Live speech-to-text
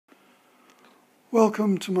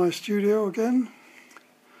Welcome to my studio again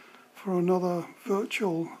for another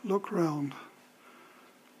virtual look round.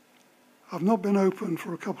 I've not been open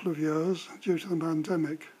for a couple of years due to the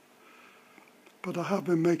pandemic, but I have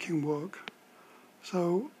been making work.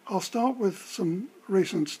 So I'll start with some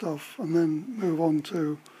recent stuff and then move on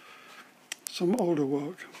to some older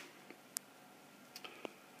work.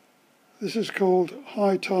 This is called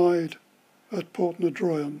High Tide at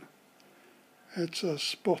Portnadroyan. It's a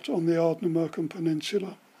spot on the Ardnamurchan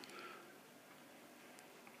Peninsula.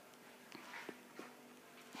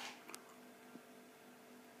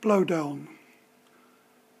 Blowdown,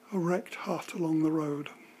 a wrecked hut along the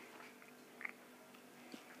road.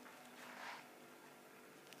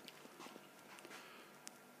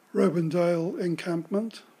 Robindale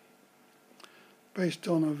Encampment, based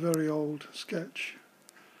on a very old sketch.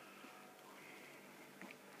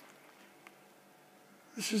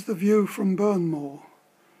 This is the view from Burnmore,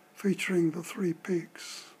 featuring the three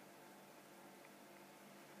peaks.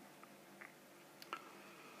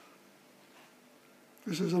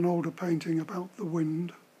 This is an older painting about the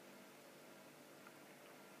wind.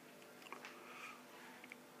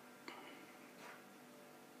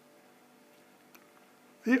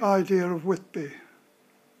 The idea of Whitby.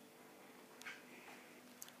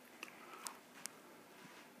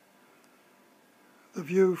 The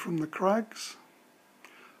view from the crags,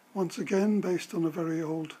 once again based on a very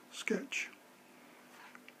old sketch.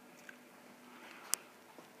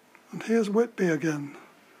 And here's Whitby again,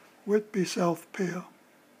 Whitby South Pier.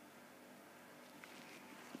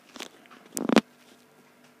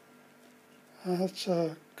 That's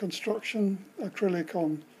a construction acrylic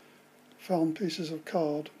on found pieces of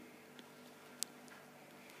card.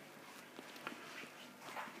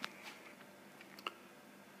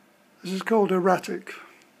 This is called Erratic.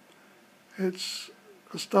 It's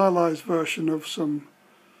a stylized version of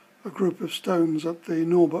a group of stones at the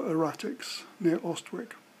Norber Erratics near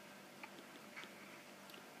Ostwick.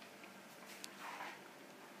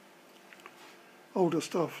 Older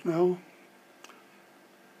stuff now.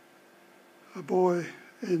 A boy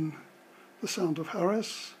in The Sound of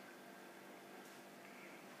Harris.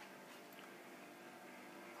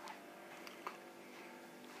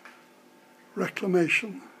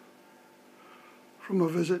 Reclamation, from a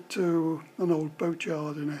visit to an old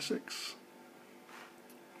boatyard in Essex.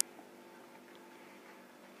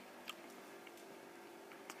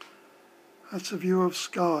 That's a view of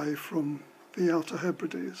Skye from the Outer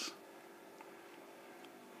Hebrides.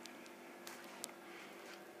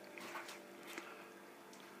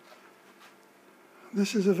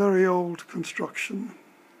 This is a very old construction,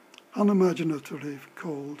 unimaginatively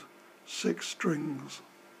called Six Strings.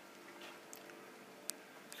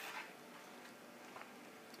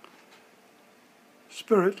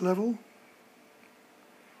 Spirit level.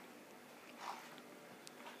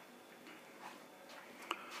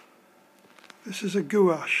 This is a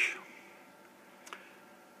gouache,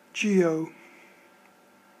 Geo.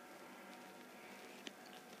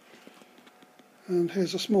 And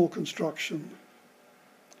here's a small construction,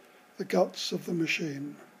 the guts of the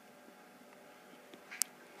machine.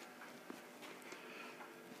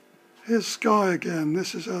 Here's Skye again.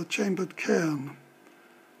 This is a chambered cairn.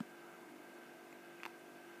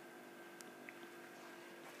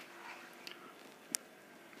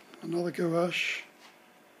 Another gouache.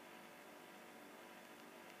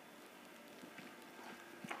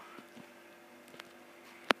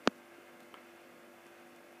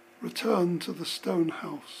 Return to the stone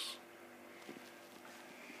house.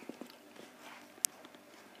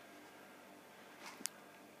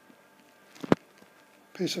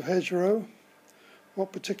 Piece of hedgerow.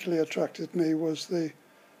 What particularly attracted me was the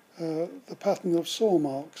pattern of saw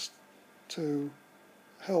marks to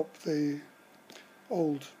help the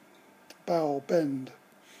old bough bend.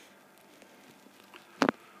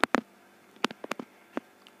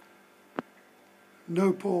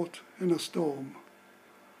 No port in a storm.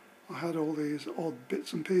 I had all these odd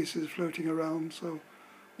bits and pieces floating around, so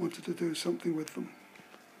wanted to do something with them.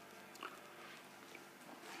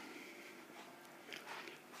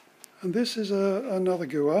 And this is another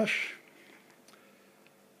gouache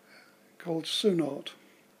called Sunart.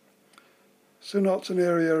 Sunart's an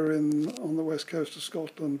area on the west coast of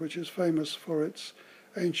Scotland which is famous for its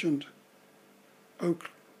ancient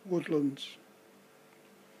oak woodlands.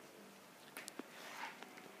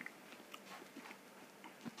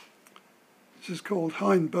 This is called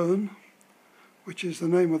Hindburn, which is the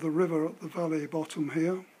name of the river at the valley bottom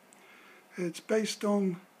here. It's based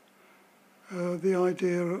on the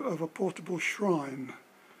idea of a portable shrine,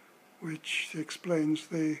 which explains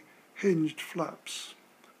the hinged flaps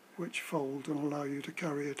which fold and allow you to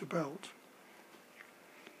carry it about.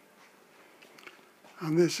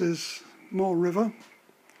 And this is more river,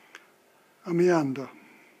 a meander.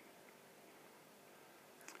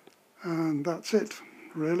 And that's it,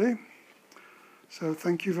 really. So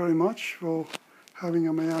thank you very much for having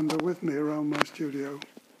a meander with me around my studio.